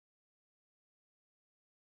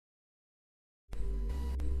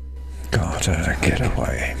gotta get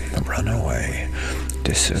away, run away,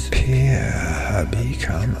 disappear,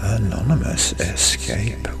 become anonymous,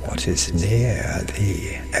 escape what is near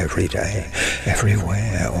thee, every day,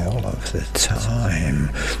 everywhere, all of the time,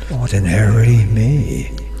 ordinary me.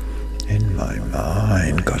 In my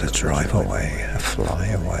mind, gotta drive away, fly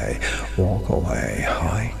away, walk away,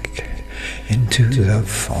 hike into the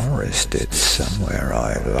forest. It's somewhere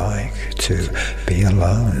I like to be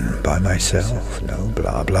alone by myself, no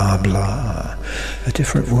blah blah blah. A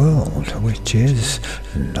different world which is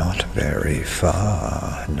not very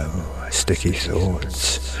far, no sticky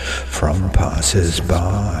thoughts from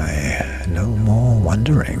passers-by, no more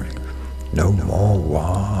wondering, no more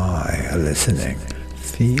why, listening,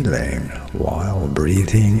 feeling while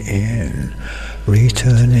breathing in,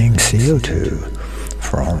 returning CO2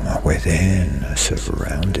 from within,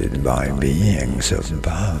 surrounded by beings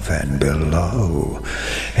above and below,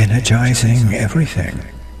 energizing everything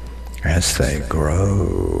as they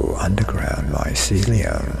grow. Underground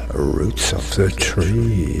mycelium, roots of the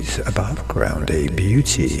trees, above ground a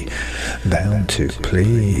beauty, bound to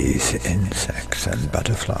please insects and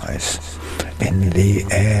butterflies. In the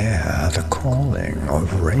air, the calling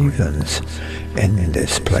of ravens, in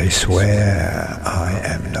this place where I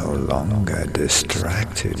am no longer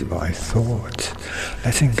distracted by thought.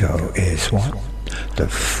 Letting go is what the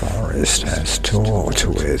forest has taught,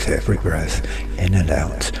 with every breath in and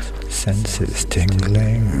out, senses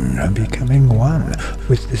tingling, becoming one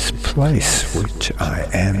with this place which I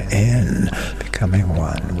am in, becoming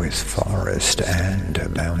one with forest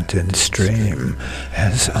and mountain stream,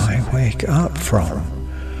 as I wake up from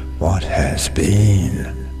what has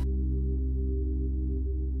been.